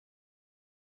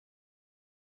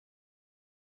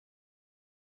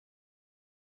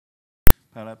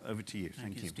Pallab, over to you.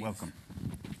 Thank you. Steve. Welcome.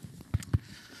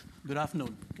 Good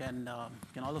afternoon. Can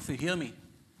all of you hear me?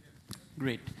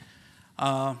 Great.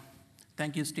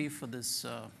 Thank you, Steve, for this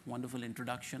wonderful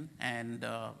introduction. And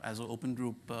as an open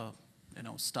group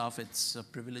staff, it's a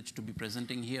privilege to be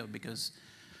presenting here because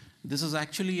this is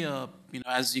actually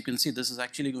as you can see, this is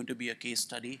actually going to be a case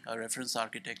study, a reference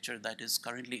architecture that is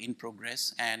currently in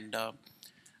progress. And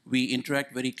we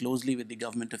interact very closely with the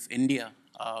government of India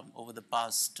over the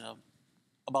past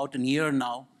about a year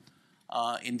now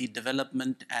in the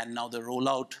development and now the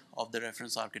rollout of the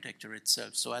reference architecture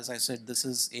itself. So as I said, this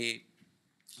is a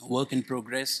work in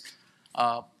progress.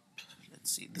 Let's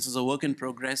see, this is a work in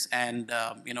progress, and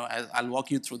I'll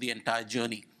walk you through the entire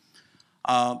journey.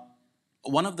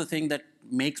 One of the things that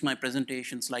makes my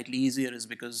presentation slightly easier is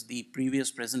because the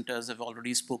previous presenters have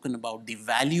already spoken about the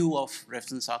value of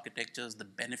reference architectures, the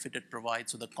benefit it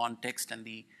provides, so the context and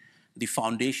the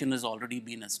foundation has already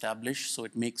been established, so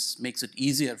it makes it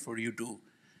easier for you to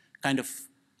kind of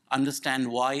understand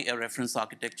why a reference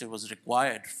architecture was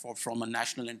required from a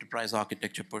national enterprise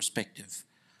architecture perspective.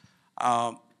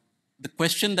 The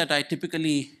question that I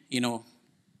typically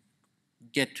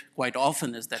get quite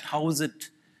often is that how is it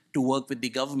to work with the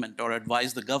government or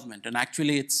advise the government? And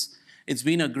actually, it's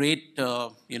been a great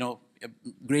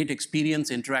great experience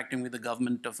interacting with the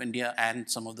government of India and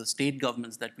some of the state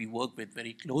governments that we work with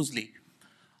very closely.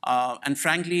 And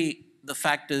frankly, the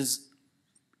fact is,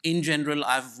 in general,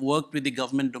 I've worked with the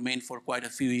government domain for quite a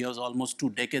few years, almost 2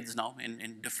 decades now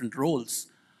in different roles,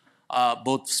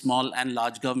 both small and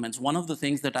large governments. One of the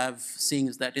things that I've seen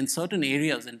is that in certain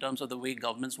areas, in terms of the way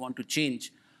governments want to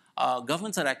change,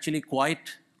 governments are actually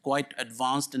quite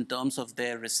advanced in terms of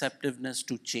their receptiveness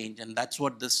to change. And that's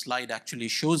what this slide actually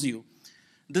shows you.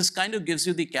 This kind of gives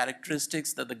you the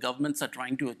characteristics that the governments are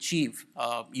trying to achieve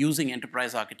using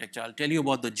enterprise architecture. I'll tell you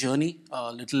about the journey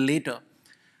a little later.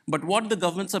 But what the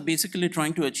governments are basically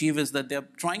trying to achieve is that they're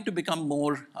trying to become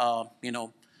more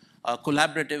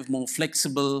collaborative, more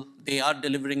flexible. They are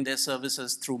delivering their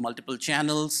services through multiple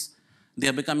channels. They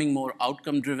are becoming more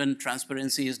outcome-driven.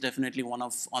 Transparency is definitely one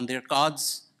on their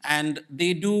cards. And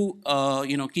they do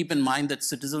keep in mind that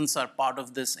citizens are part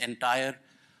of this entire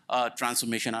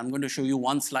transformation. I'm going to show you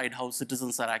one slide how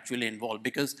citizens are actually involved,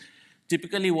 because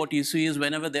typically what you see is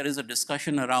whenever there is a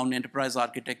discussion around enterprise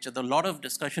architecture, a lot of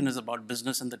discussion is about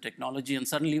business and the technology, and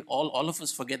suddenly all of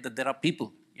us forget that there are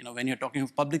people. When you're talking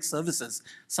of public services,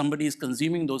 somebody is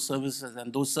consuming those services,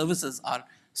 and those services are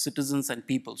citizens and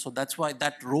people. So that's why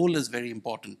that role is very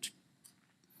important.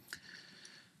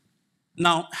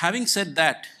 Now, having said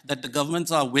that the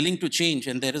governments are willing to change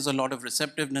and there is a lot of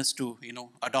receptiveness to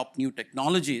adopt new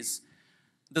technologies,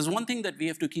 there's one thing that we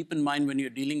have to keep in mind when you're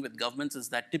dealing with governments is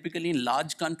that typically in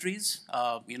large countries,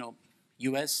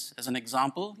 US as an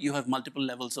example, you have multiple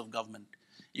levels of government.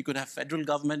 You could have federal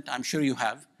government, I'm sure you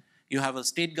have. You have a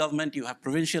state government, you have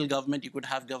provincial government, you could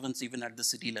have governments even at the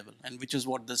city level, and which is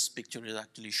what this picture is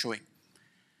actually showing.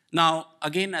 Now,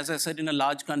 again, as I said, in a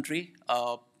large country,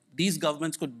 these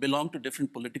governments could belong to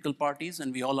different political parties,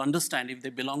 and we all understand if they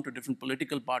belong to different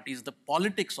political parties, the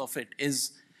politics of it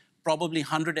is probably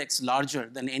 100x larger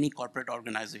than any corporate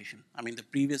organization. I mean, the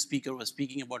previous speaker was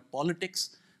speaking about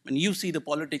politics. When you see the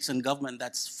politics in government,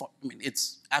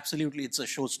 it's a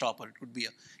showstopper. It would be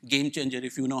a game changer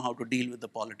if you know how to deal with the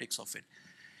politics of it.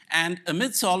 And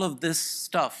amidst all of this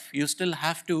stuff, you still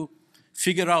have to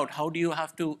figure out how do you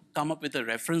have to come up with a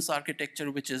reference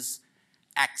architecture which is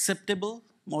acceptable,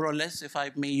 more or less, if I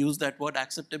may use that word,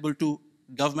 acceptable to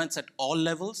governments at all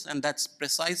levels. And that's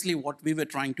precisely what we were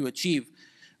trying to achieve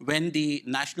when the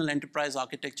National Enterprise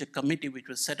Architecture Committee, which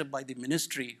was set up by the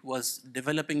ministry, was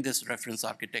developing this reference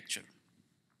architecture.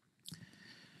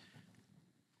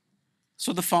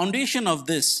 So the foundation of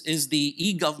this is the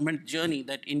e-government journey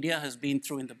that India has been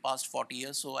through in the past 40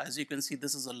 years. So as you can see,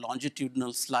 this is a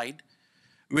longitudinal slide,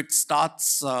 which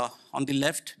starts on the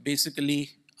left,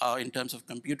 basically in terms of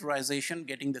computerization,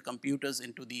 getting the computers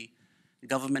into the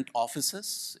government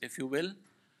offices, if you will.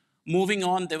 Moving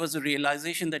on, there was a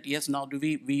realization that yes, now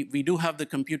we do have the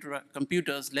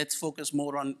computers. Let's focus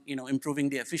more on improving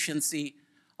the efficiency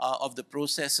of the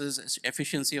processes,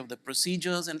 efficiency of the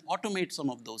procedures, and automate some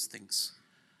of those things.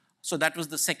 So that was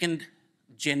the second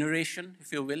generation,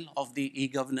 if you will, of the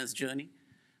e-governance journey.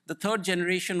 The third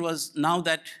generation was now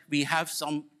that we have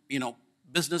some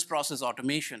business process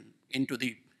automation into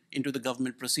the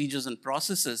government procedures and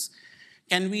processes,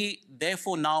 can we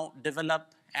therefore now develop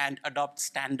and adopt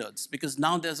standards? Because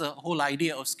now there's a whole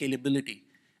idea of scalability.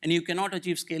 And you cannot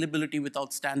achieve scalability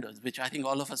without standards, which I think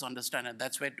all of us understand, and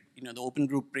that's where the open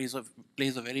group plays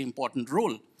a very important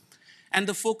role. And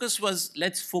the focus was,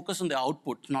 let's focus on the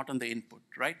output, not on the input,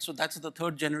 right? So that's the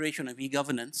third generation of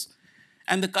e-governance.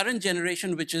 And the current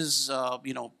generation, which is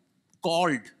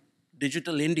called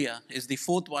Digital India, is the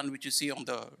fourth one, which you see on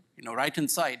the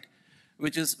right-hand side,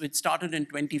 which started in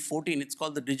 2014. It's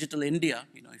called the Digital India.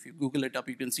 If you Google it up,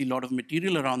 you can see a lot of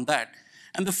material around that.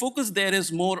 And the focus there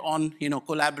is more on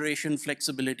collaboration,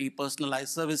 flexibility, personalized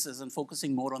services, and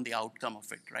focusing more on the outcome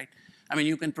of it, right? I mean,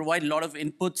 you can provide a lot of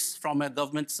inputs from a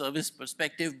government service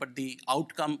perspective, but the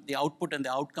outcome, the output and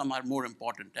the outcome are more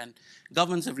important, and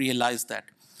governments have realized that.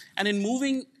 And in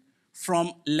moving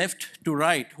from left to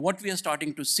right, what we are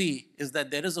starting to see is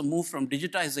that there is a move from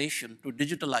digitization to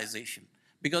digitalization,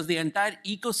 because the entire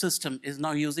ecosystem is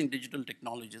now using digital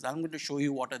technologies. I'm going to show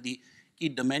you what are the key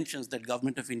dimensions that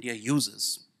Government of India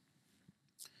uses.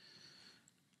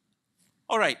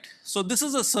 All right, so this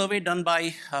is a survey done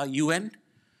by UN,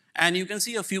 and you can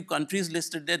see a few countries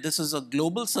listed there. This is a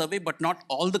global survey, but not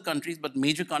all the countries, but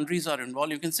major countries are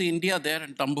involved. You can see India there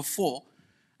at number 4.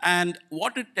 And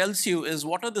what it tells you is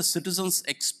what are the citizens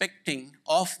expecting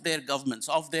of their governments,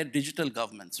 of their digital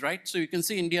governments, right? So you can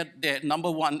see India there,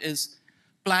 number 1 is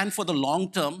plan for the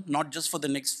long term, not just for the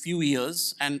next few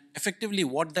years. And effectively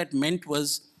what that meant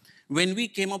was when we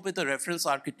came up with a reference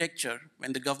architecture,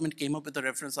 when the government came up with a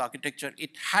reference architecture,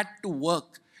 it had to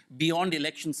work beyond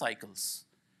election cycles.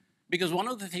 Because one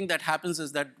of the things that happens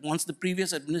is that once the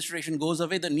previous administration goes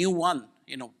away, the new one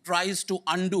tries to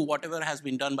undo whatever has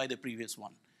been done by the previous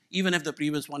one, even if the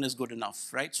previous one is good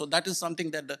enough, right? So that is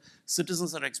something that the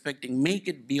citizens are expecting, make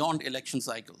it beyond election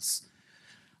cycles.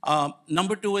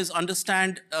 Number 2 is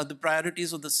understand the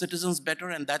priorities of the citizens better,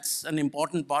 and that's an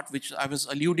important part which I was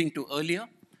alluding to earlier.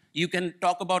 You can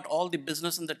talk about all the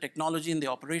business and the technology and the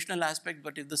operational aspect,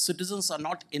 but if the citizens are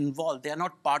not involved, they are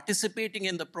not participating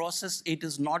in the process, it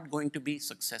is not going to be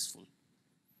successful,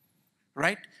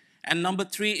 right? And number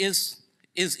 3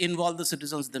 is involve the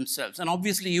citizens themselves. And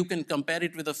obviously you can compare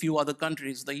it with a few other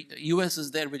countries. The US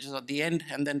is there, which is at the end,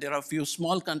 and then there are a few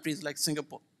small countries like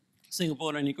Singapore,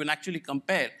 and you can actually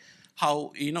compare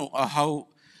how, how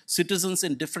citizens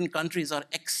in different countries are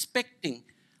expecting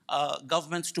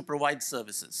governments to provide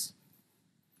services.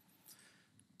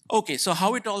 Okay, so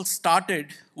how it all started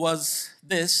was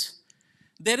this.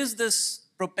 There is this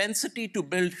propensity to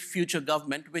build future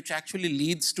government, which actually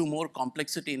leads to more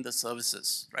complexity in the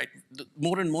services, right?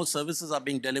 More and more services are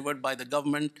being delivered by the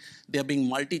government. They're being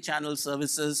multi-channel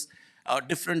services.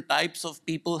 Different types of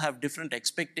people have different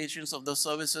expectations of the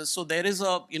services. So there is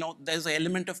there's an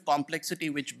element of complexity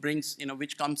which brings,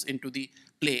 which comes into the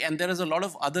play. And there is a lot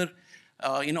of other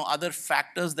other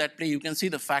factors that play. You can see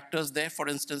the factors there. For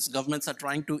instance, governments are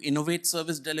trying to innovate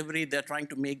service delivery. They're trying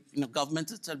to make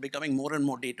governments itself becoming more and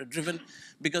more data-driven,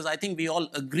 because I think we all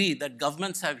agree that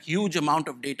governments have huge amount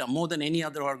of data, more than any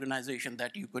other organization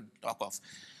that you could talk of.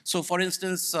 So for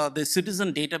instance, the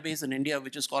citizen database in India,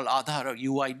 which is called Aadhaar or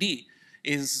UID,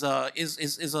 is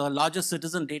a largest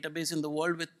citizen database in the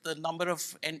world with the number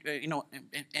of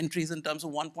entries in terms of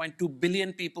 1.2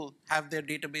 billion people have their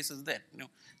databases there,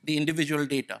 the individual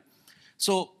data.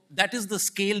 So that is the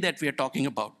scale that we are talking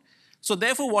about. So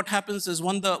therefore what happens is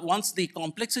once the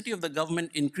complexity of the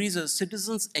government increases,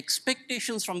 citizens'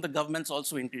 expectations from the governments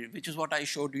also increase, which is what I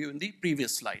showed you in the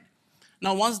previous slide.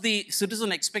 Now, once the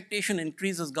citizen expectation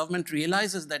increases, government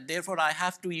realizes that therefore I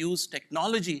have to use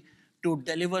technology to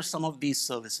deliver some of these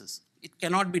services. It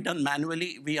cannot be done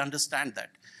manually, we understand that.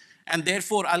 And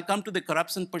therefore, I'll come to the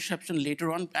corruption perception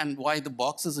later on and why the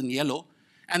box is in yellow.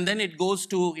 And then it goes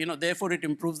to, therefore it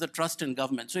improves the trust in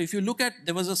government. So if you look at,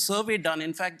 there was a survey done,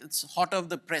 in fact, it's hot off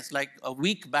the press, like a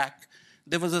week back,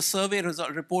 there was a survey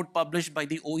report published by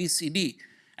the OECD,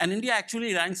 and India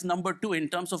actually ranks number 2 in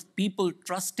terms of people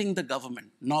trusting the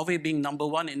government, Norway being number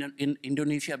 1, in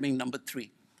Indonesia being number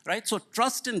 3. Right? So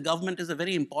trust in government is a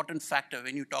very important factor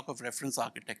when you talk of reference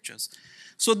architectures.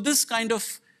 So this kind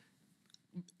of,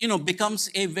 becomes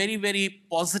a very, very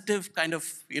positive kind of,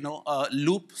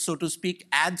 loop, so to speak,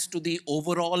 adds to the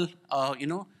overall,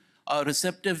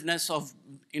 receptiveness of,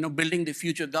 building the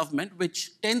future government,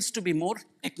 which tends to be more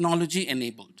technology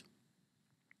enabled.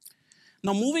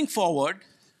 Now moving forward,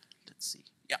 let's see.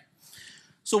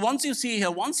 So once you see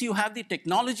here, once you have the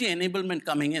technology enablement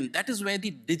coming in, that is where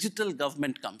the digital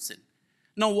government comes in.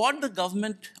 Now what the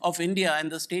government of India and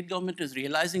the state government is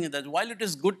realizing is that while it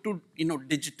is good to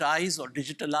digitize or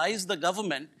digitalize the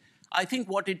government, I think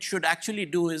what it should actually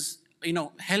do is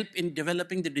help in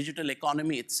developing the digital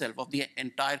economy itself of the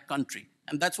entire country.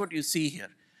 And that's what you see here.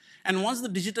 And once the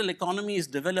digital economy is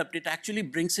developed, it actually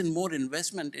brings in more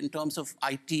investment in terms of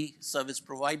IT service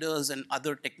providers and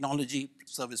other technology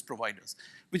service providers,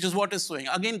 which is what is showing.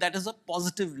 Again, that is a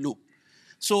positive loop.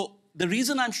 So the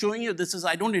reason I'm showing you this is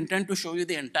I don't intend to show you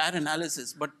the entire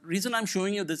analysis, but the reason I'm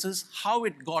showing you this is how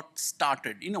it got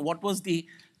started. What was the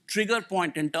trigger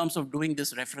point in terms of doing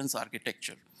this reference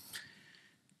architecture.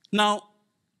 Now,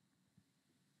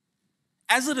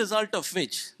 as a result of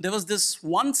which, there was this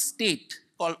one state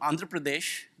called Andhra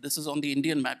Pradesh. This is on the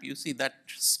Indian map. You see that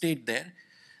state there.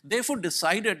 Therefore,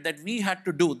 decided that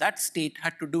that state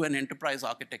had to do an enterprise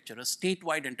architecture, a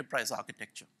statewide enterprise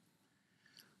architecture.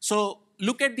 So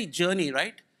look at the journey,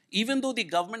 right? Even though the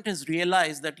government has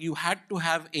realized that you had to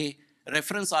have a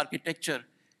reference architecture,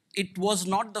 it was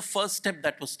not the first step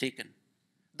that was taken.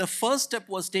 The first step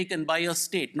was taken by a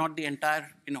state, not the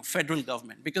entire federal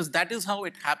government, because that is how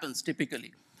it happens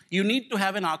typically. You need to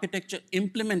have an architecture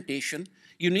implementation.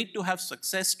 You need to have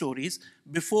success stories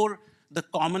before the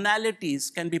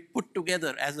commonalities can be put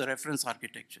together as a reference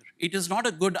architecture. It is not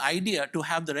a good idea to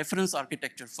have the reference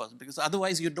architecture first, because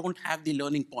otherwise you don't have the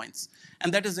learning points.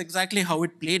 And that is exactly how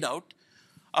it played out.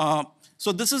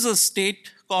 So this is a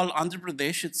state called Andhra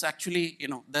Pradesh. It's actually,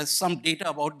 there's some data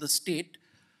about the state.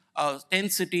 10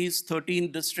 cities,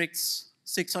 13 districts,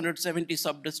 670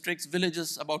 sub-districts,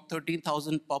 villages, about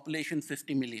 13,000, population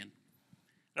 50 million,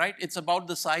 right? It's about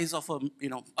the size of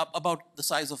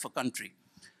a country.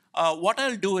 What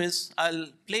I'll do is I'll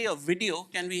play a video.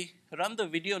 Can we run the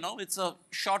video now? It's a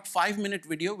short 5-minute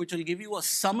video which will give you a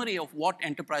summary of what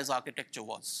enterprise architecture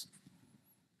was.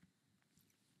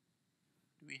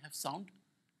 Do we have sound?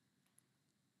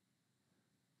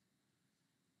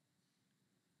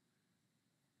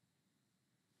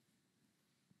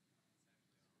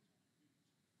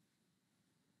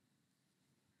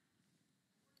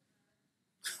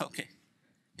 Okay,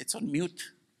 it's on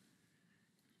mute.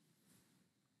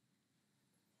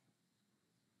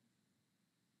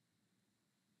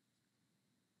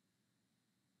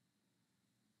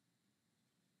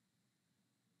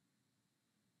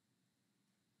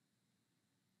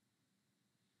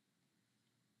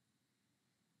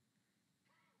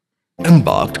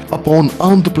 Embarked upon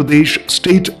Andhra Pradesh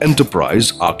State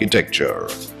Enterprise Architecture.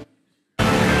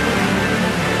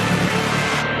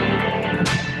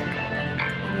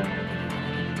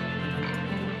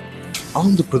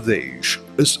 Andhra Pradesh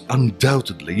is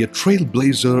undoubtedly a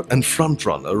trailblazer and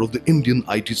frontrunner of the Indian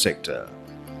IT sector.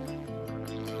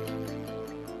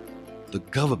 The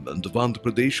government of Andhra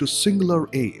Pradesh's singular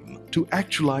aim to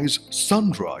actualize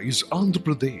Sunrise Andhra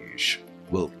Pradesh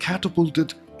will catapult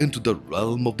it into the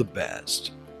realm of the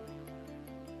best.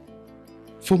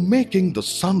 For making the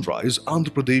Sunrise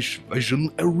Andhra Pradesh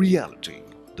vision a reality,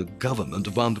 the government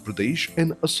of Andhra Pradesh,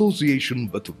 in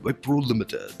association with Wipro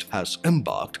Limited, has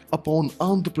embarked upon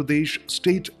Andhra Pradesh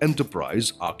State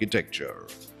Enterprise Architecture,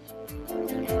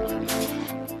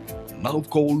 now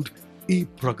called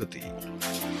ePragati.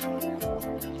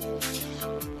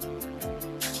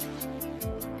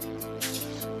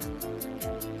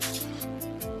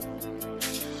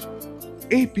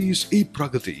 AP's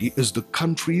ePragati is the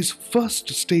country's first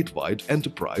statewide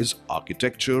enterprise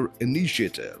architecture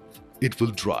initiative. It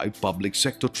will drive public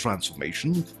sector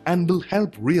transformation and will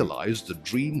help realize the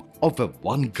dream of a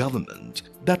one government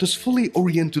that is fully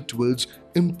oriented towards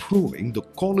improving the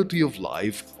quality of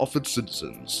life of its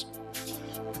citizens.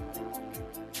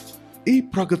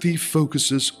 ePragati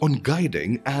focuses on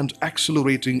guiding and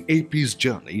accelerating AP's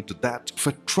journey to that of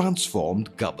a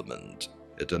transformed government.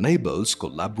 It enables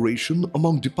collaboration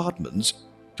among departments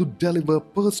to deliver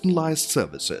personalized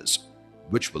services,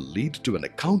 which will lead to an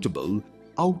accountable,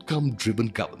 outcome-driven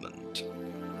government.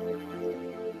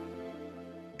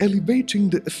 Elevating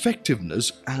the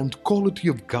effectiveness and quality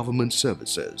of government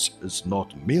services is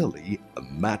not merely a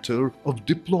matter of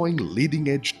deploying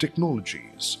leading-edge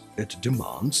technologies. It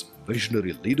demands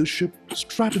visionary leadership,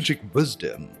 strategic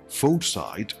wisdom,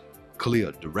 foresight,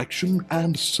 clear direction,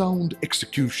 and sound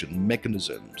execution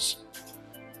mechanisms.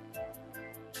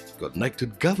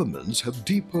 Connected governments have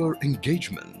deeper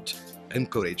engagement,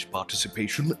 encourage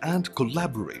participation and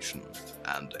collaboration,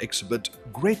 and exhibit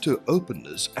greater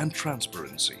openness and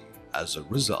transparency. As a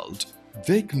result,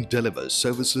 they can deliver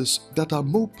services that are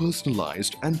more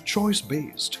personalized and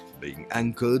choice-based, being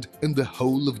anchored in the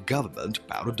whole of government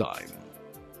paradigm.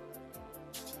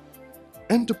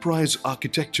 Enterprise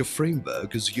architecture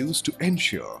framework is used to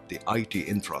ensure the IT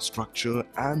infrastructure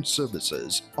and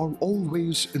services are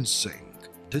always in sync.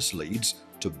 This leads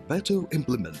to better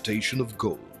implementation of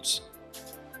goals.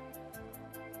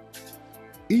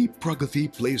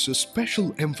 ePragati places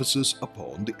special emphasis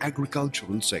upon the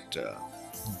agricultural sector.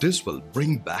 This will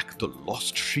bring back the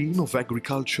lost sheen of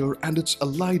agriculture and its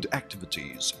allied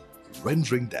activities,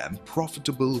 rendering them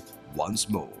profitable once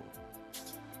more.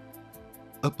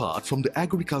 Apart from the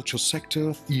agriculture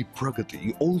sector,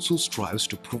 ePragati also strives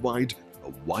to provide a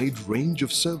wide range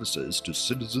of services to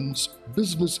citizens,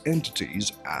 business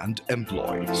entities and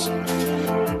employees.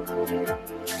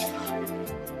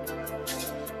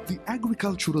 The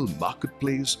agricultural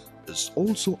marketplace is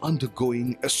also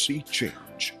undergoing a sea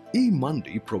change.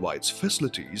 eMandi provides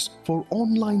facilities for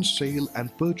online sale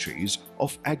and purchase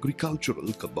of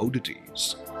agricultural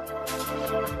commodities.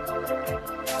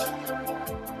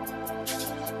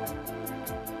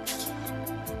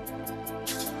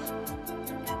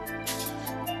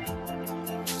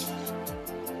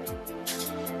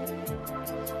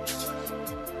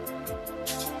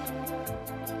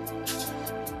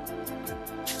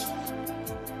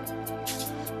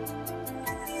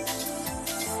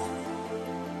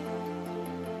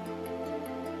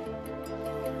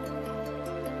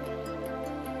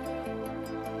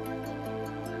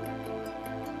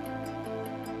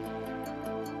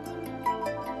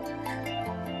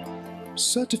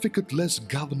 Certificate-less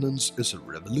governance is a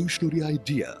revolutionary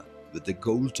idea with the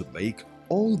goal to make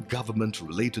all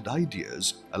government-related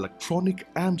ideas electronic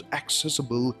and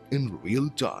accessible in real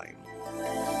time.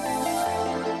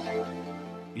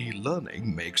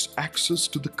 E-learning makes access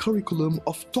to the curriculum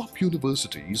of top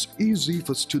universities easy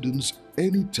for students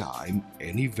anytime,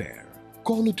 anywhere.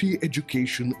 Quality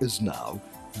education is now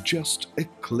just a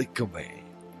click away.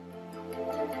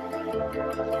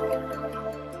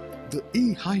 The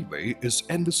e-highway is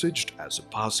envisaged as a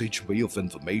passageway of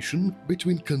information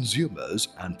between consumers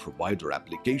and provider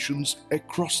applications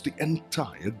across the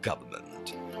entire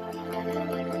government.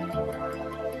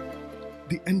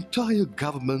 The entire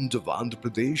government of Andhra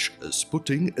Pradesh is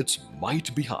putting its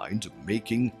might behind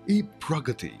making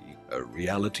ePragati a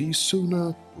reality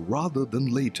sooner rather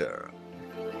than later.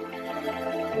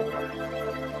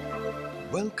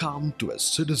 Welcome to a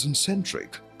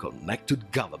citizen-centric,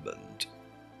 connected government.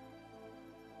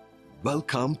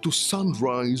 Welcome to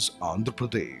Sunrise Andhra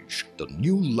Pradesh, the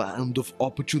new land of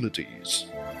opportunities.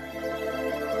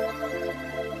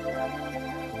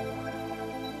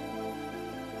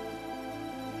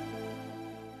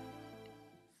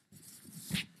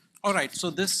 All right, so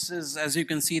this is, as you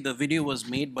can see, the video was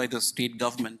made by the state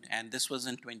government, and this was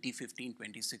in 2015,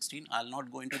 2016. I'll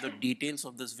not go into the details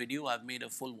of this video. I've made a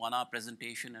full 1-hour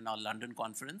presentation in our London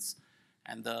conference,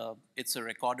 and it's a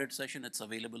recorded session. It's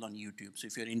available on YouTube. So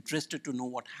if you're interested to know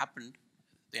what happened,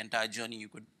 the entire journey, you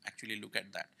could actually look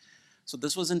at that. So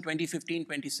this was in 2015,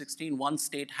 2016. One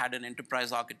state had an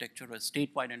enterprise architecture, a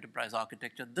statewide enterprise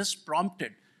architecture. This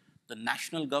prompted the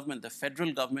national government, the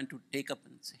federal government, to take up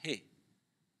and say, hey,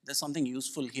 there's something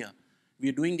useful here.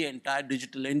 We're doing the entire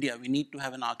digital India. We need to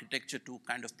have an architecture to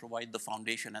kind of provide the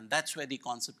foundation. And that's where the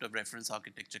concept of reference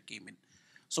architecture came in.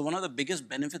 So one of the biggest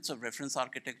benefits of reference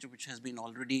architecture, which has been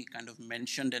already kind of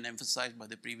mentioned and emphasized by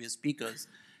the previous speakers,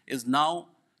 is now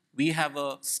we have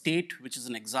a state, which is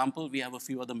an example. We have a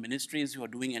few other ministries who are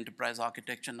doing enterprise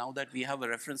architecture. Now that we have a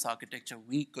reference architecture,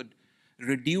 we could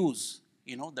reduce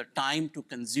the time to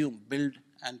build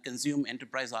and consume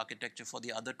enterprise architecture for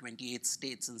the other 28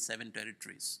 states and 7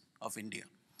 territories of India,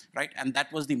 right? And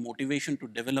that was the motivation to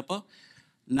develop a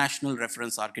national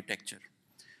reference architecture.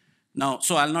 Now,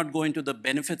 so I'll not go into the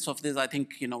benefits of this. I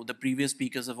think, the previous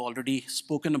speakers have already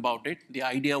spoken about it. The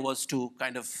idea was to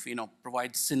kind of,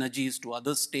 provide synergies to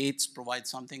other states, provide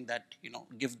something that,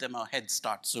 give them a head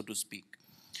start, so to speak.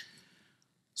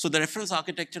 So the reference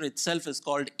architecture itself is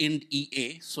called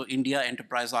IndEA, so India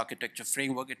Enterprise Architecture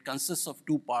Framework. It consists of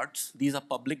 2 parts. These are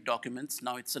public documents.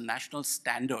 Now it's a national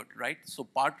standard, right? So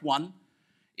part 1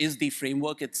 is the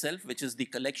framework itself, which is the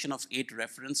collection of 8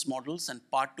 reference models, and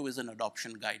part 2 is an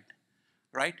adoption guide,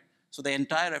 right? So the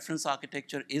entire reference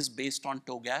architecture is based on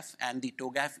TOGAF, and the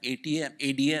TOGAF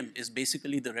ADM is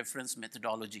basically the reference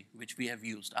methodology, which we have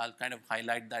used. I'll kind of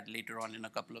highlight that later on in a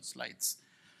couple of slides.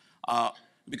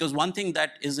 Because one thing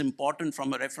that is important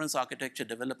from a reference architecture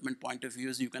development point of view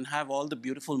is you can have all the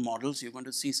beautiful models. You're going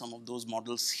to see some of those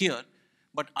models here.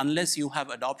 But unless you have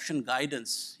adoption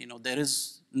guidance,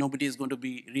 nobody is going to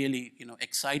be really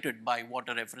excited by what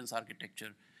a reference architecture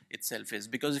itself is.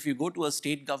 Because if you go to a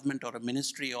state government or a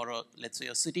ministry or let's say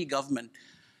a city government,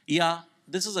 yeah,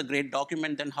 this is a great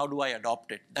document, then how do I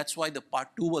adopt it? That's why the part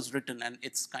 2 was written, and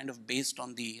it's kind of based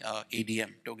on the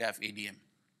ADM, TOGAF ADM.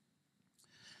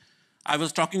 I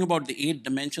was talking about the 8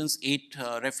 dimensions, 8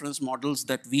 reference models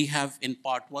that we have in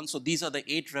part 1. So these are the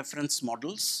 8 reference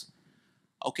models.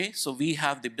 Okay, so we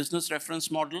have the business reference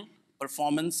model,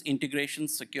 performance, integration,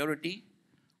 security.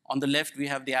 On the left, we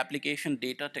have the application,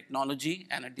 data, technology,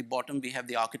 and at the bottom, we have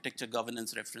the architecture,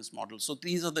 governance reference model. So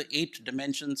these are the 8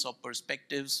 dimensions or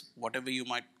perspectives, whatever you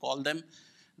might call them,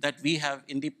 that we have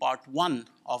in the part 1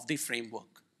 of the framework.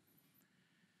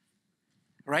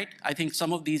 Right? I think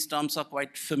some of these terms are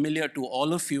quite familiar to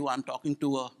all of you. I'm talking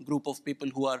to a group of people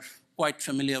who are quite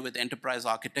familiar with enterprise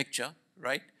architecture,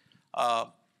 right?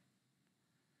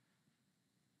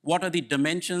 What are the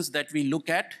dimensions that we look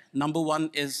at? Number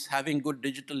one is having good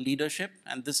digital leadership,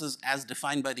 and this is as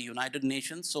defined by the United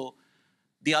Nations. So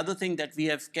the other thing that we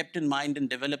have kept in mind in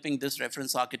developing this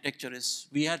reference architecture is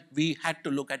we had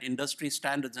to look at industry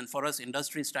standards, and for us,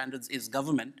 industry standards is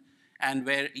government, and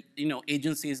where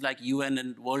agencies like UN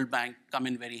and World Bank come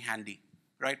in very handy,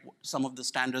 right? Some of the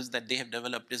standards that they have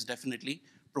developed is definitely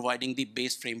providing the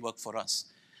base framework for us.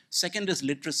 Second is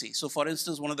literacy. So for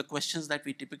instance, one of the questions that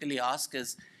we typically ask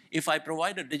is, if I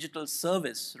provide a digital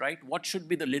service, right, what should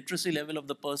be the literacy level of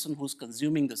the person who's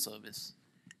consuming the service?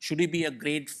 Should he be a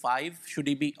grade 5? Should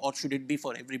he be, or should it be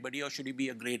for everybody, or should he be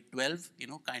a grade 12,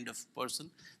 kind of person?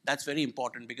 That's very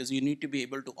important because you need to be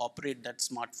able to operate that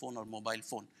smartphone or mobile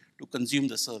phone to consume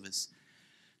the service.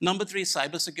 Number 3,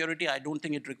 cybersecurity. I don't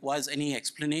think it requires any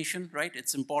explanation, right?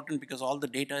 It's important because all the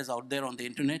data is out there on the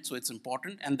internet, so it's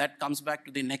important. And that comes back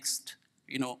to the next,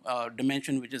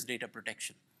 dimension, which is data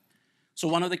protection. So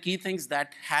one of the key things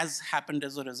that has happened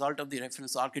as a result of the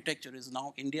reference architecture is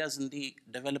now India is in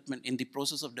the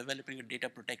process of developing a data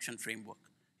protection framework,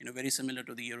 very similar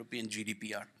to the European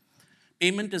GDPR.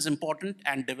 Payment is important,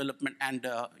 and development and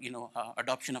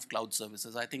adoption of cloud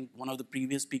services. I think one of the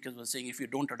previous speakers was saying if you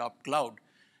don't adopt cloud,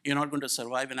 you're not going to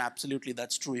survive, and absolutely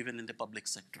that's true even in the public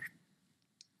sector.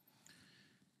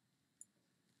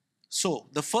 So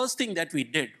the first thing that we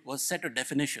did was set a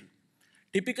definition.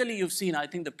 Typically, you've seen, I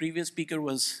think the previous speaker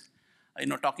was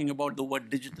talking about the word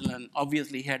digital, and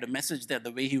obviously he had a message there,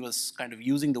 the way he was kind of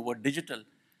using the word digital.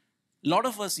 A lot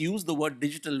of us use the word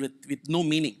digital with no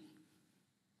meaning,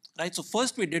 right? So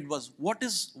first we did was, what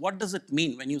does it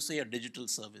mean when you say a digital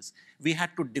service? We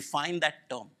had to define that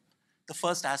term, the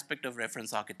first aspect of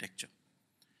reference architecture.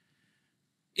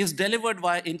 Is delivered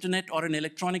via internet or an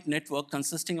electronic network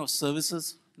consisting of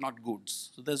services, not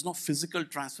goods. So there's no physical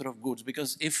transfer of goods,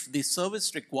 because if the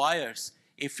service requires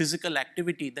a physical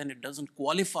activity, then it doesn't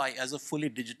qualify as a fully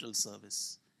digital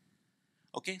service.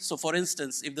 Okay, so for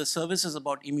instance, if the service is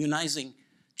about immunizing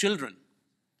children,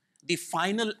 the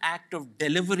final act of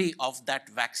delivery of that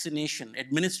vaccination,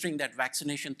 administering that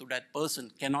vaccination to that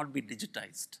person, cannot be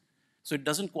digitized. So it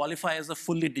doesn't qualify as a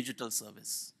fully digital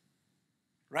service,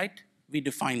 right? We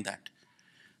define that.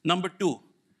 Number 2,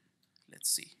 let's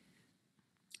see.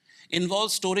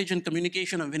 Involves storage and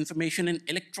communication of information in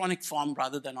electronic form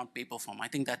rather than on paper form. I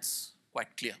think that's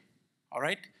quite clear, all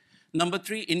right? Number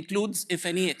 3, includes, if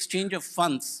any, exchange of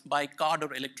funds by card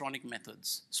or electronic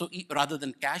methods. So rather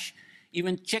than cash,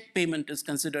 even check payment is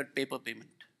considered paper payment.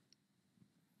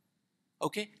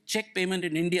 Okay, check payment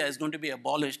in India is going to be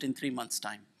abolished in 3 months'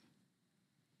 time.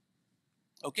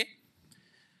 Okay?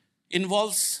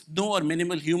 Involves no or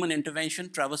minimal human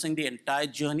intervention traversing the entire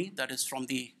journey, that is from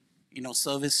the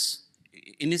service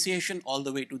initiation all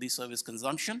the way to the service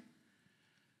consumption.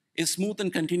 Is smooth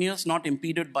and continuous, not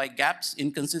impeded by gaps,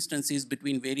 inconsistencies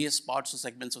between various parts or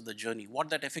segments of the journey. What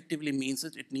that effectively means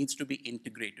is it needs to be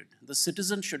integrated. The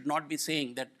citizen should not be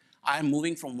saying that I am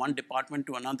moving from one department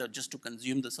to another just to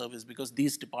consume the service, because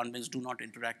these departments do not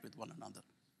interact with one another.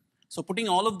 So putting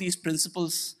all of these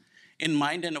principles in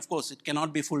mind, and of course it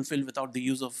cannot be fulfilled without the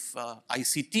use of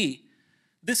ICT,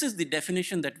 this is the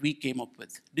definition that we came up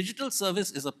with. Digital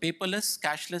service is a paperless,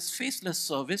 cashless, faceless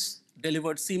service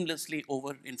delivered seamlessly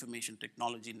over information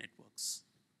technology networks.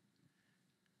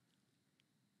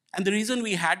 And the reason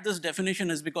we had this definition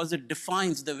is because it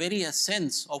defines the very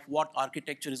essence of what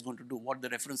architecture is going to do, what the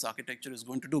reference architecture is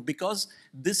going to do, because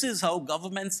this is how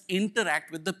governments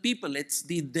interact with the people. It's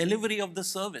the delivery of the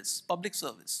service, public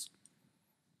service.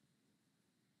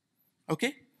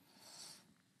 Okay?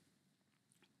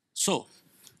 So,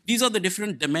 these are the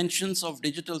different dimensions of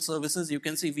digital services. You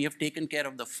can see we have taken care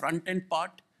of the front-end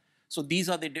part. So these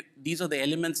are the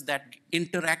elements that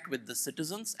interact with the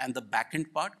citizens, and the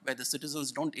back-end part where the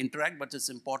citizens don't interact, but it's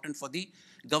important for the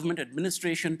government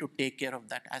administration to take care of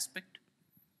that aspect.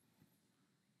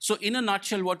 So in a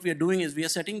nutshell, what we are doing is we are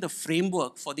setting the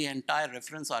framework for the entire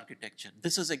reference architecture.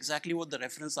 This is exactly what the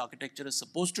reference architecture is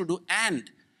supposed to do, and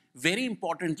very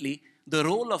importantly, the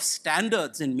role of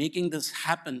standards in making this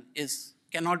happen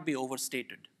cannot be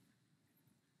overstated.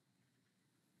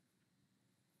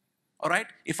 All right?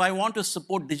 If I want to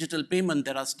support digital payment,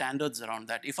 there are standards around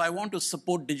that. If I want to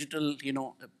support digital,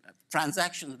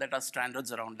 transactions, there are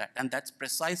standards around that. And that's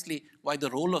precisely why the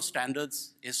role of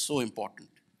standards is so important.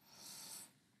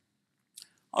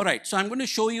 All right, so I'm going to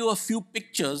show you a few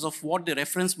pictures of what the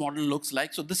reference model looks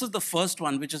like. So this is the first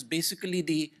one, which is basically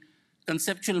the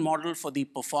conceptual model for the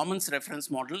performance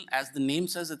reference model. As the name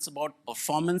says, it's about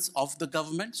performance of the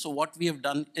government. So what we have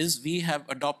done is we have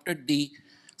adopted the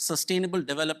Sustainable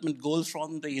Development Goals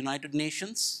from the United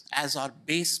Nations as our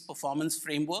base performance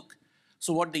framework.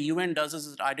 So what the UN does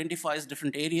is it identifies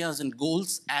different areas and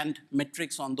goals and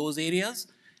metrics on those areas.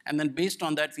 And then based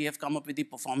on that, we have come up with the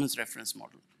performance reference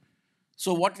model.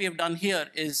 So what we have done here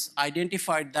is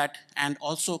identified that and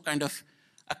also kind of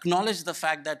acknowledged the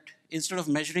fact that instead of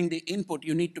measuring the input,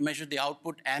 you need to measure the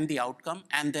output and the outcome,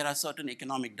 and there are certain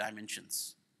economic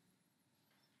dimensions.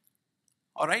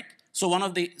 All right? So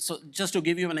just to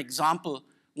give you an example,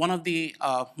 one of the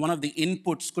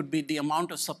inputs could be the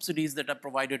amount of subsidies that are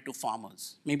provided to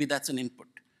farmers. Maybe that's an input.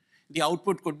 The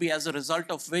output could be as a result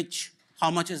of which,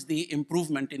 how much is the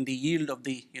improvement in the yield of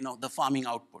the farming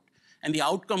output. And the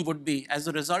outcome would be, as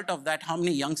a result of that, how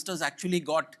many youngsters actually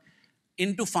got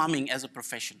into farming as a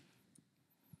profession.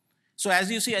 So as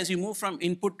you see, as you move from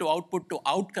input to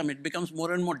outcome, it becomes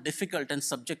more and more difficult and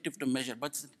subjective to measure,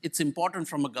 but it's important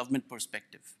from a government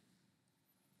perspective.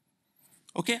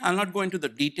 Okay, I'll not go into the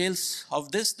details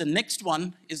of this. The next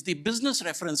one is the business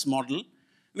reference model,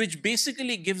 which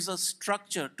basically gives a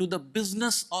structure to the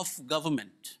business of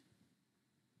government.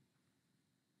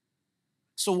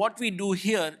 So what we do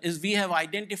here is we have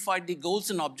identified the goals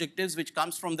and objectives, which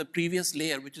comes from the previous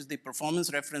layer, which is the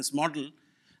performance reference model,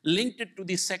 linked it to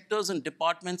the sectors and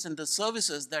departments and the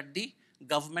services that the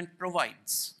government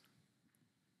provides.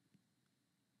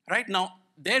 Right now,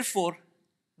 therefore,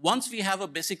 once we have a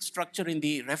basic structure in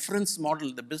the reference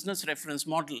model, the business reference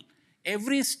model,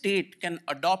 every state can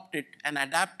adopt it and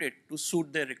adapt it to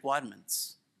suit their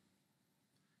requirements.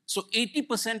 So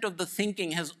 80% of the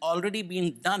thinking has already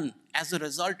been done as a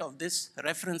result of this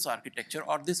reference architecture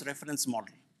or this reference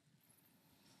model.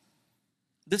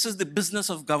 This is the business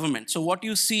of government. So what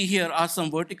you see here are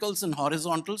some verticals and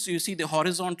horizontals. So you see the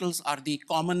horizontals are the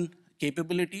common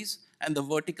capabilities and the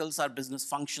verticals are business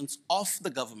functions of the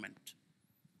government.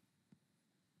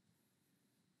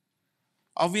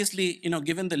 Obviously,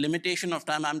 given the limitation of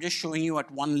time, I'm just showing you at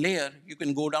one layer. You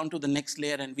can go down to the next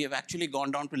layer, and we have actually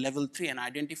gone down to level 3 and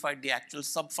identified the actual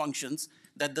sub-functions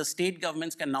that the state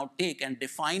governments can now take and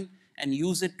define and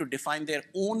use it to define their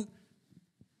own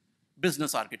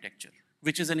business architecture,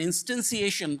 which is an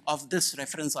instantiation of this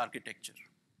reference architecture.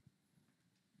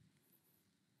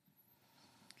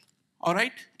 All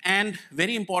right, and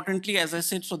very importantly, as I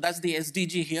said, so that's the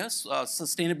SDG here,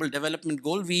 Sustainable Development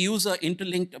Goal. We use an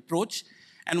interlinked approach.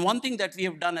 And one thing that we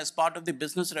have done as part of the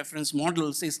business reference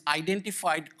models is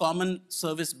identified common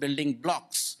service building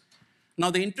blocks. Now,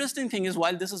 the interesting thing is,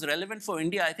 while this is relevant for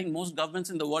India, I think most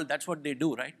governments in the world, that's what they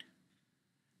do, right?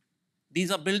 These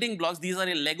are building blocks. These are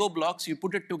Lego blocks. You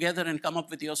put it together and come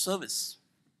up with your service.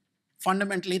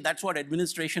 Fundamentally, that's what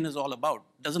administration is all about.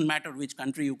 Doesn't matter which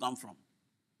country you come from.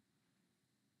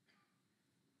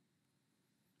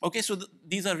 Okay, so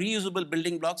these are reusable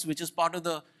building blocks, which is part of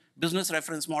the business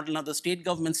reference model. Now the state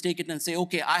governments take it and say,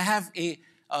 okay, I have a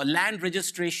land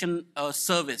registration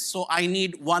service, so I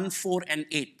need 1, 4, and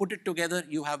 8. Put it together,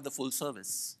 you have the full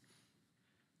service.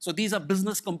 So these are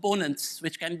business components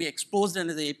which can be exposed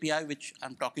under the API, which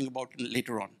I'm talking about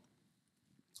later on.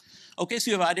 Okay,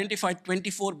 so you've identified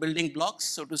 24 building blocks,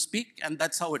 so to speak, and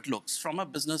that's how it looks from a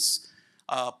business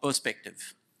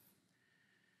perspective.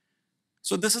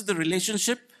 So this is the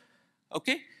relationship,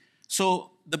 okay?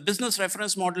 So the business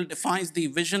reference model defines the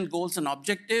vision, goals, and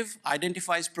objective,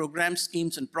 identifies programs,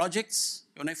 schemes, and projects,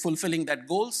 fulfilling that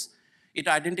goals. It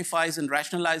identifies and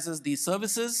rationalizes the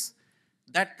services.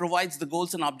 That provides the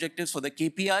goals and objectives for the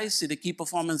KPIs, the key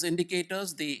performance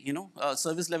indicators, the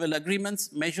service level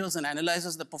agreements, measures and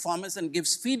analyzes the performance, and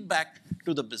gives feedback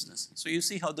to the business. So you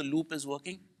see how the loop is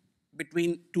working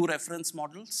between two reference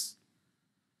models,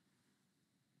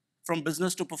 from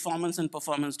business to performance and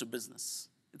performance to business.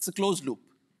 It's a closed loop.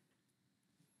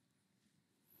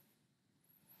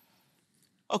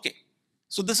 Okay,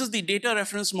 so this is the data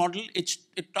reference model. It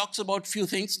talks about few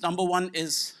things. Number one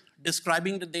is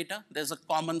describing the data. There's a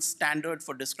common standard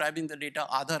for describing the data.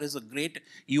 Aadhaar is a great,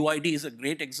 UID is a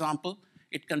great example.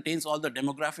 It contains all the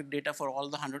demographic data for all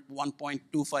the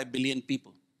 1.25 billion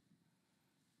people,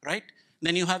 right?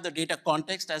 Then you have the data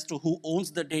context as to who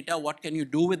owns the data, what can you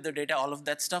do with the data, all of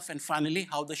that stuff, and finally,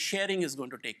 how the sharing is going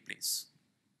to take place.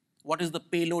 What is the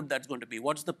payload that's going to be?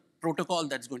 What's the protocol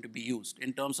that's going to be used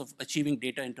in terms of achieving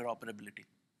data interoperability?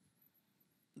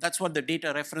 That's what the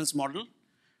data reference model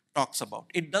talks about.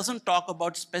 It doesn't talk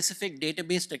about specific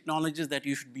database technologies that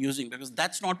you should be using, because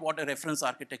that's not what a reference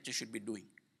architecture should be doing.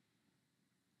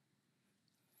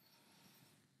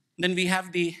 Then we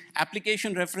have the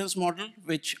application reference model,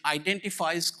 which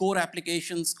identifies core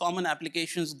applications, common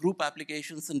applications, group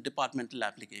applications, and departmental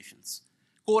applications.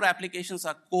 Core applications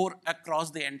are core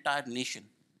across the entire nation.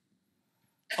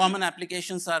 Common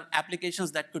applications are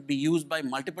applications that could be used by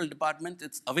multiple departments.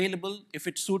 It's available. If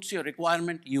it suits your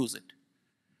requirement, use it.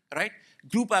 Right?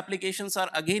 Group applications are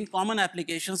again common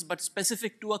applications, but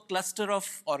specific to a cluster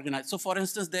of organized. So for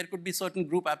instance, there could be certain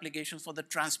group applications for the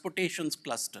transportations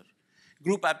cluster,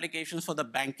 group applications for the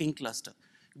banking cluster,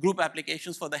 group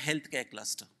applications for the healthcare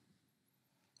cluster.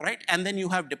 Right? And then you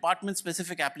have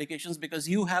department-specific applications because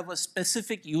you have a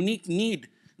specific unique need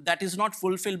that is not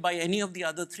fulfilled by any of the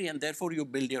other three, and therefore you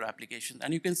build your application.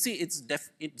 And you can see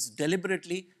it's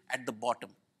deliberately at the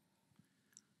bottom.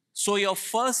 So your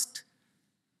first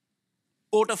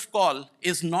port of call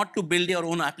is not to build your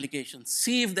own application.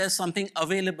 See if there's something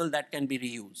available that can be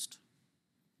reused.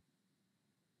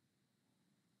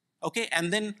 Okay,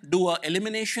 and then do an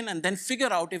elimination and then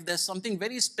figure out if there's something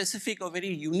very specific or very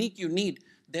unique you need.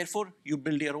 Therefore, you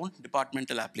build your own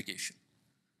departmental application.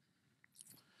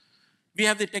 We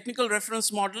have the technical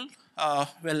reference model,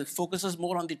 focuses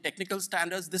more on the technical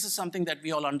standards. This is something that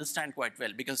we all understand quite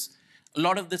well because a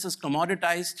lot of this is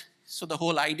commoditized. So the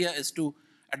whole idea is to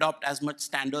adopt as much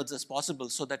standards as possible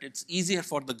so that it's easier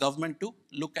for the government to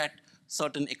look at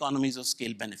certain economies of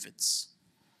scale benefits.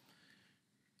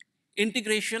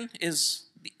 Integration is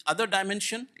the other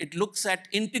dimension. It looks at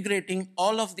integrating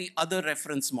all of the other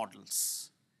reference models.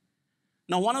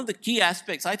 Now, one of the key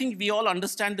aspects, I think we all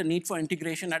understand the need for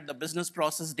integration at the business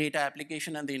process, data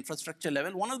application, and the infrastructure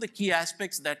level. One of the key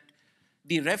aspects that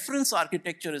the reference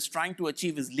architecture is trying to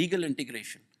achieve is legal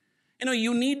integration.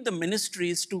 You need the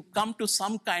ministries to come to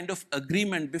some kind of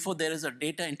agreement before there is a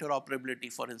data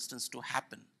interoperability, for instance, to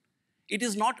happen. It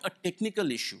is not a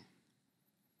technical issue,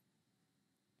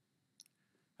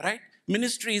 right?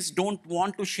 Ministries don't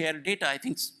want to share data. I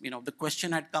think the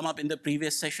question had come up in the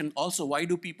previous session also. Why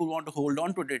do people want to hold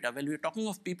on to data? Well, we're talking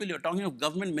of people, you're talking of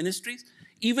government ministries.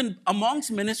 Even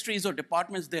amongst ministries or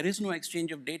departments, there is no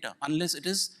exchange of data unless it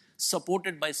is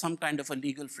supported by some kind of a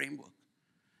legal framework.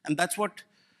 And that's what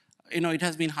it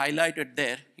has been highlighted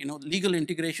there. Legal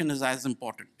integration is as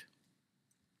important.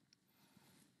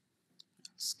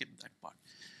 Skip that part.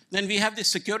 Then we have the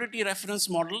security reference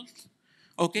model.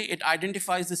 Okay, it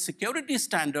identifies the security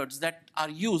standards that are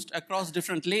used across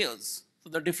different layers. So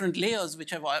the different layers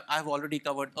which I've already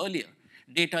covered earlier: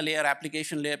 data layer,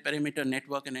 application layer, perimeter,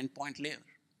 network, and endpoint layer.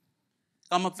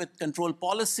 Come up with control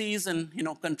policies and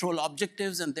control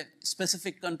objectives and the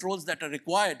specific controls that are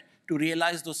required to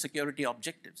realize those security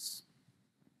objectives.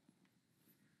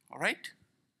 All right?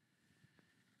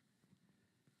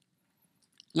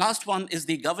 Last one is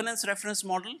the governance reference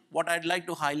model. What I'd like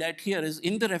to highlight here is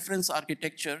in the reference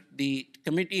architecture, the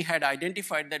committee had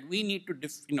identified that we need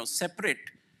to separate,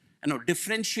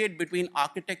 differentiate between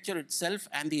architecture itself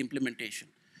and the implementation.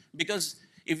 Because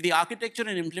if the architecture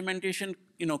and implementation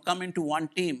come into one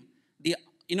team, the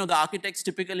architects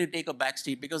typically take a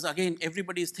backseat because again,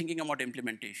 everybody is thinking about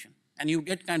implementation. And you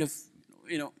get kind of,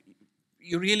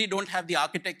 you really don't have the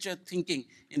architecture thinking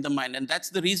in the mind. And that's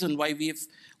the reason why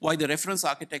the reference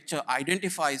architecture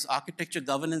identifies architecture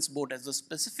governance board as a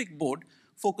specific board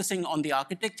focusing on the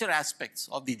architecture aspects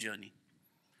of the journey.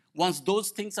 Once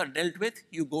those things are dealt with,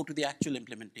 you go to the actual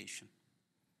implementation.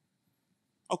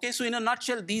 Okay, so in a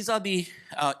nutshell, these are the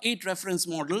 8 reference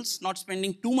models, not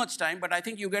spending too much time, but I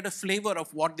think you get a flavor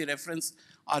of what the reference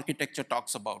architecture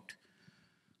talks about.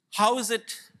 How is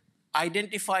it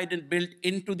identified and built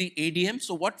into the ADM?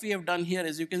 So what we have done here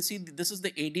is, you can see this is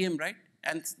the ADM, right?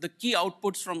 And the key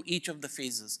outputs from each of the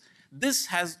phases. This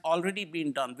has already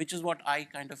been done, which is what I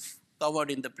kind of covered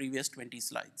in the previous 20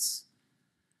 slides.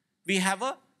 We have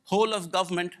a whole of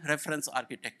government reference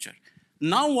architecture.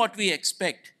 Now what we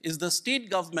expect is the state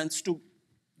governments to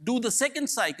do the second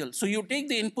cycle. So you take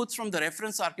the inputs from the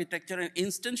reference architecture and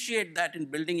instantiate that in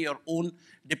building your own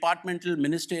departmental,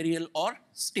 ministerial, or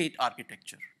state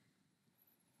architecture.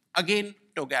 Again,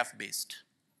 TOGAF based,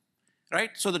 right?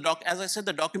 So as I said,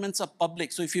 the documents are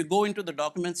public. So if you go into the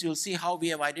documents, you'll see how we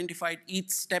have identified each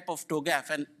step of TOGAF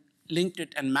and linked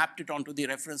it and mapped it onto the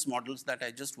reference models that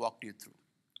I just walked you through.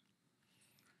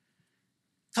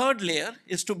 Third layer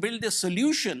is to build a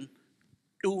solution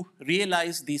to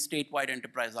realize the statewide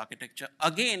enterprise architecture.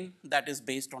 Again, that is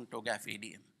based on TOGAF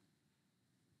ADM.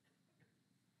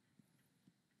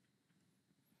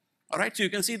 All right, so you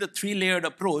can see the 3-layered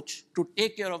approach to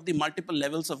take care of the multiple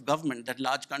levels of government that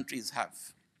large countries have.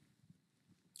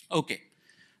 Okay,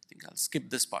 I think I'll skip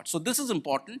this part. So this is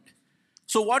important.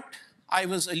 So what I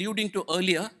was alluding to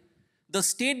earlier, The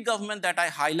state government that I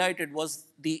highlighted was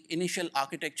the initial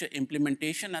architecture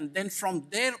implementation, and then from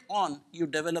there on, you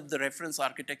develop the reference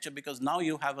architecture because now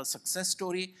you have a success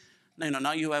story.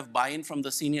 Now you have buy-in from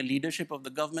the senior leadership of the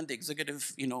government, the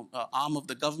executive arm of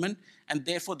the government, and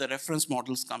therefore the reference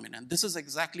models come in. And this is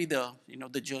exactly the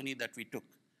journey that we took.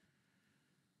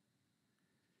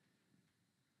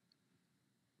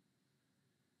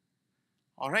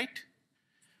 All right?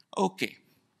 Okay,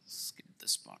 skip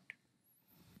this part.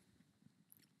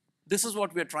 This is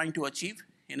what we're trying to achieve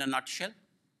in a nutshell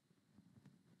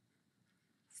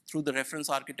through the reference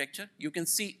architecture. You can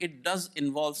see it does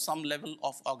involve some level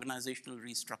of organizational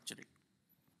restructuring.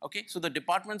 Okay, so the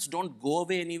departments don't go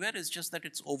away anywhere, it's just that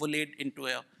it's overlaid into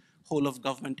a whole of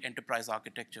government enterprise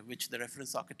architecture, which the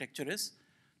reference architecture is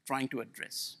trying to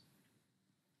address.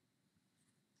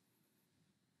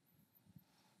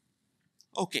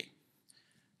 Okay,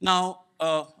 now,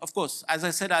 of course, as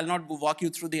I said, I'll not walk you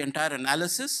through the entire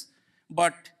analysis,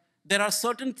 but there are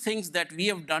certain things that we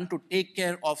have done to take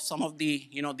care of some of the,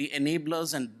 the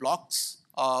enablers and blocks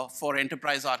for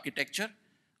enterprise architecture.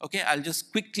 Okay, I'll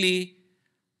just quickly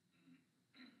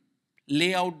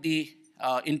lay out the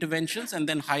interventions and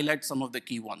then highlight some of the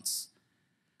key ones.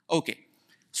 Okay,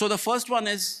 so the first one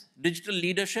is digital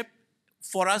leadership.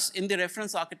 For us in the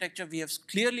reference architecture, we have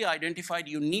clearly identified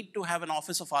you need to have an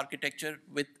office of architecture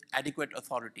with adequate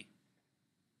authority.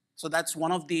 So that's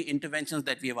one of the interventions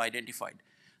that we have identified.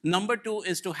 Number two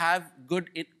is to have good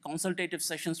consultative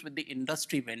sessions with the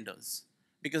industry vendors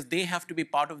because they have to be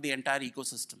part of the entire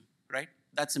ecosystem, right?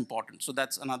 That's important, so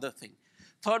that's another thing.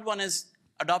 Third one is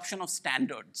adoption of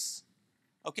standards.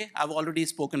 Okay, I've already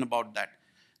spoken about that.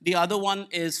 The other one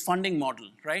is funding model,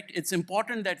 right? It's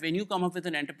important that when you come up with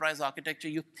an enterprise architecture,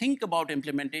 you think about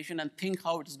implementation and think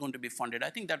how it is going to be funded. I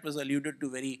think that was alluded to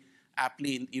very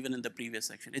aptly even in the previous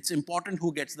section. It's important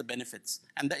who gets the benefits.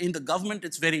 And in the government,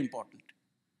 it's very important.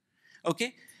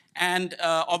 Okay, and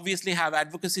obviously have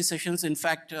advocacy sessions. In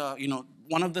fact,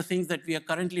 one of the things that we are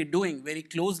currently doing very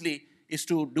closely is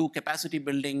to do capacity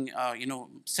building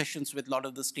sessions with a lot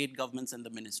of the state governments and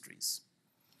the ministries.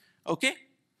 Okay,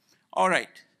 all right.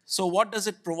 So what does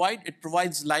it provide? It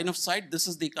provides line of sight. This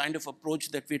is the kind of approach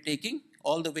that we're taking,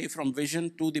 all the way from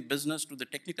vision to the business, to the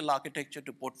technical architecture,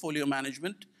 to portfolio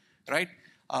management, right?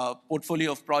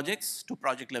 Portfolio of projects to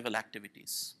project level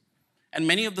activities. And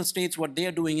many of the states, what they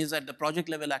are doing is at the project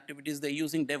level activities, they're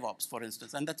using DevOps, for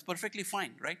instance, and that's perfectly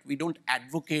fine, right? We don't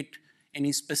advocate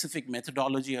any specific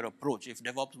methodology or approach. If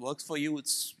DevOps works for you,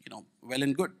 it's well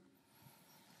and good.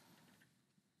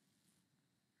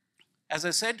 As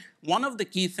I said, one of the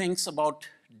key things about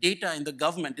data in the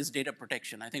government is data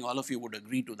protection. I think all of you would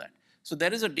agree to that. So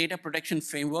there is a data protection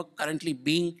framework currently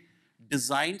being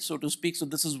designed, so to speak. So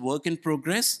this is work in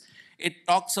progress. It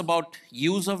talks about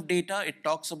use of data. It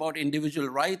talks about individual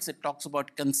rights. It talks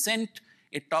about consent.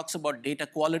 It talks about data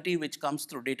quality, which comes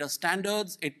through data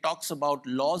standards. It talks about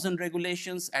laws and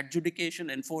regulations, adjudication,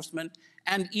 enforcement,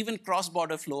 and even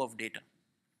cross-border flow of data.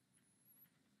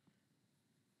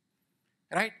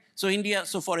 Right? So India,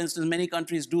 so for instance, many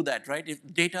countries do that, right? If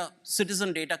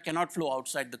citizen data cannot flow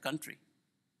outside the country.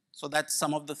 So that's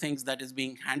some of the things that is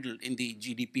being handled in the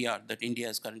GDPR that India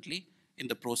is currently in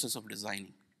the process of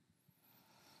designing.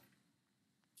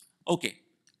 Okay,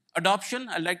 adoption,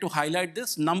 I'd like to highlight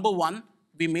this. Number one,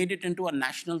 we made it into a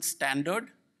national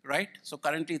standard, right? So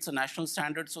currently it's a national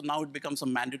standard, so now it becomes a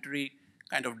mandatory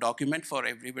kind of document for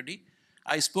everybody.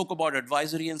 I spoke about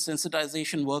advisory and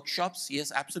sensitization workshops.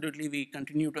 Yes, absolutely, we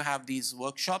continue to have these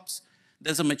workshops.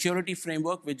 There's a maturity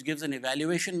framework which gives an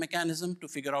evaluation mechanism to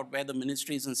figure out where the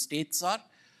ministries and states are.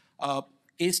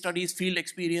 Case studies, field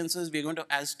experiences, we're going to,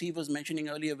 as Steve was mentioning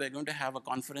earlier, we're going to have a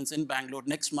conference in Bangalore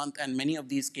next month, and many of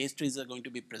these case studies are going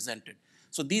to be presented.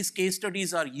 So these case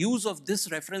studies are use of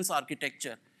this reference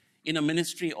architecture in a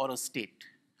ministry or a state,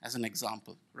 as an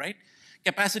example, right?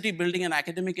 Capacity building and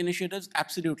academic initiatives,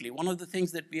 absolutely. One of the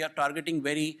things that we are targeting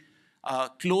very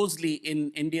closely in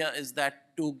India is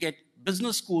that to get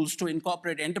business schools to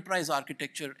incorporate enterprise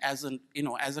architecture as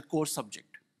a core subject.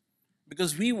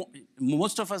 Because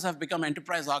most of us have become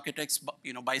enterprise architects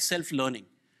by self-learning,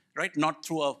 right? Not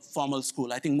through a formal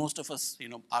school. I think most of us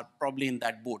are probably in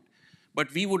that boat.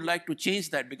 But we would like to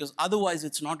change that because otherwise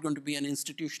it's not going to be an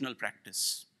institutional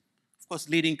practice. Of course,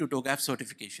 leading to TOGAF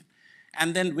certification.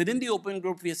 And then within the open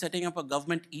group, we are setting up a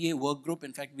government EA work group.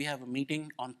 In fact, we have a meeting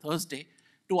on Thursday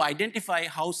to identify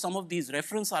how some of these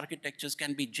reference architectures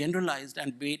can be generalized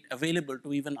and be available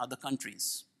to even other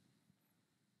countries.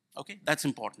 Okay, that's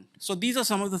important. So these are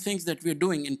some of the things that we're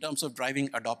doing in terms of driving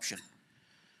adoption.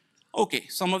 Okay,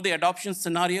 some of the adoption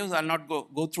scenarios, I'll not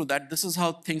go through that. This is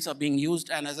how things are being used.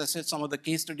 And as I said, some of the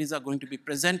case studies are going to be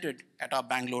presented at our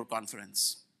Bangalore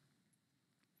conference.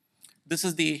 This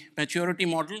is the maturity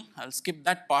model. I'll skip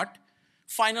that part.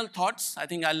 Final thoughts, I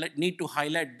think I'll need to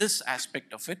highlight this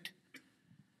aspect of it.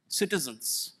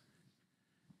 Citizens.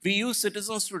 We use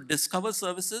citizens to discover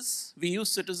services. We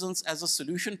use citizens as a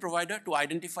solution provider to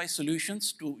identify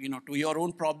solutions to your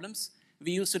own problems.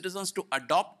 We use citizens to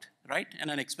adopt, right, in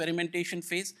an experimentation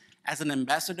phase as an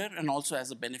ambassador and also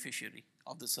as a beneficiary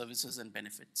of the services and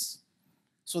benefits.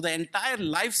 So the entire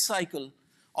life cycle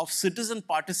of citizen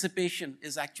participation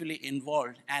is actually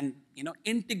involved and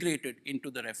integrated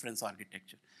into the reference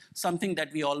architecture, something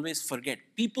that we always forget.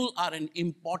 People are an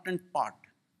important part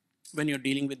when you're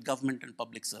dealing with government and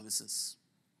public services.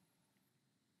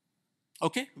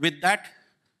 Okay, with that,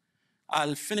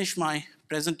 I'll finish my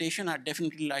presentation. I'd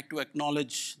definitely like to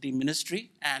acknowledge the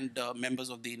ministry and members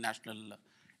of the National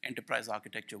Enterprise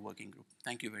Architecture Working Group.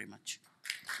 Thank you very much.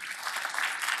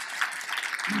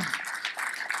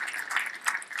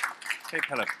 Okay,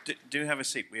 Pallab, do have a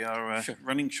seat. We are Sure.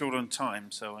 running short on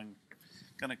time, so I'm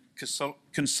going to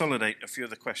consolidate a few of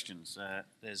the questions.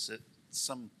 There's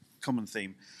some common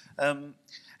theme.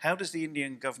 How does the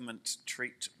Indian government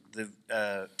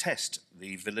test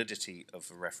the validity of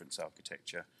the reference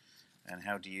architecture, and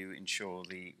how do you ensure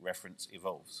the reference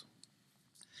evolves?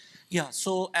 Yeah,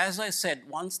 so as I said,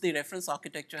 once the reference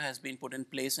architecture has been put in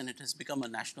place and it has become a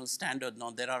national standard,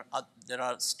 now there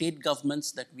are state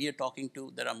governments that we are talking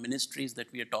to, there are ministries that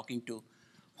we are talking to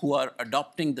who are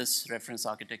adopting this reference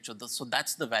architecture. So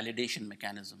that's the validation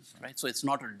mechanism, right? So it's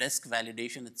not a desk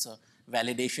validation, it's a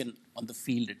validation on the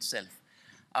field itself.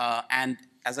 And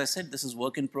as I said, this is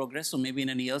work in progress, so maybe in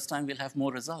a year's time we'll have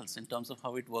more results in terms of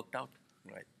how it worked out.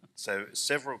 Right. So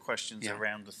several questions Yeah.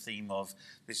 around the theme of,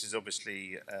 this is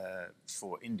obviously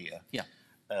for India. Yeah.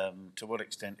 To what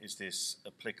extent is this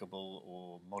applicable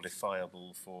or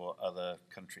modifiable for other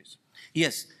countries?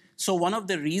 Yes. So one of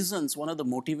the reasons, one of the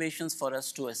motivations for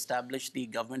us to establish the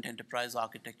Government Enterprise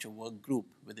Architecture Work Group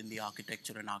within the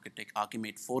Architecture and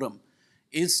Archimate Forum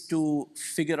is to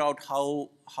figure out how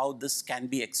this can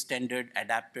be extended,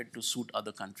 adapted to suit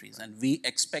other countries. And we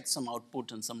expect some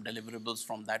output and some deliverables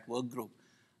from that work group,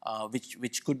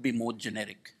 which could be more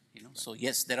generic. So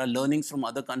yes, there are learnings from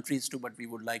other countries too, but we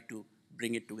would like to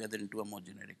bring it together into a more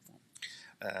generic form.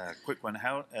 Quick one,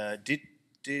 how did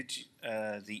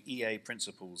the EA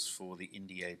principles for the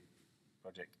IndEA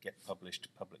project get published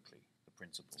publicly, the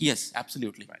principles? Yes,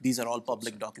 absolutely. Right. These are all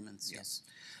public documents, yes.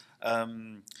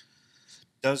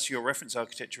 Does your reference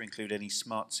architecture include any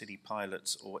smart city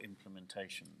pilots or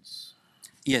implementations?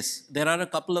 Yes, there are a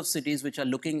couple of cities which are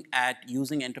looking at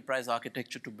using enterprise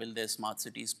architecture to build their smart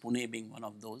cities, Pune being one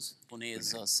of those. Pune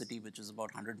is a city which is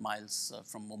about 100 miles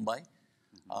from Mumbai.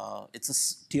 It's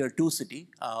a tier 2 city,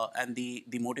 and the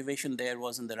motivation there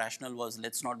was, and the rationale was,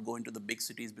 let's not go into the big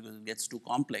cities because it gets too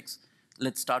complex.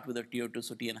 Let's start with a tier 2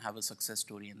 city and have a success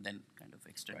story and then kind of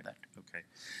extend that. Okay,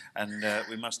 and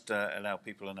we must allow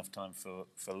people enough time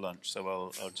for lunch, so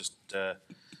I'll just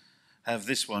have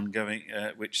this one going,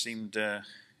 which seemed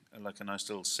like a nice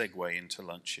little segue into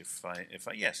lunch. If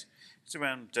I yes, it's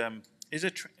around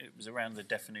it was around the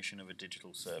definition of a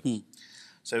digital service.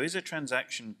 So is a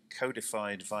transaction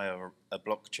codified via a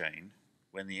blockchain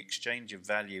when the exchange of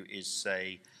value is,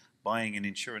 say, buying an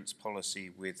insurance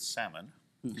policy with salmon?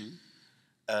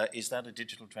 Is that a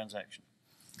digital transaction?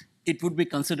 It would be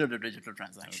considered a digital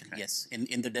transaction, Okay. yes.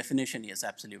 In the definition, yes,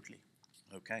 absolutely.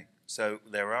 Okay, so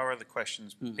there are other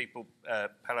questions. People,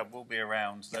 Pallab will be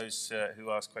around. Those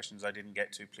who ask questions I didn't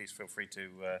get to, please feel free to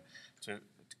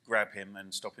grab him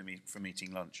and stop him from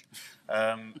eating lunch.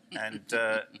 And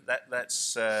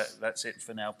that's it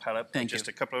for now, Pallab. Thank you. Just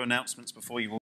a couple of announcements before you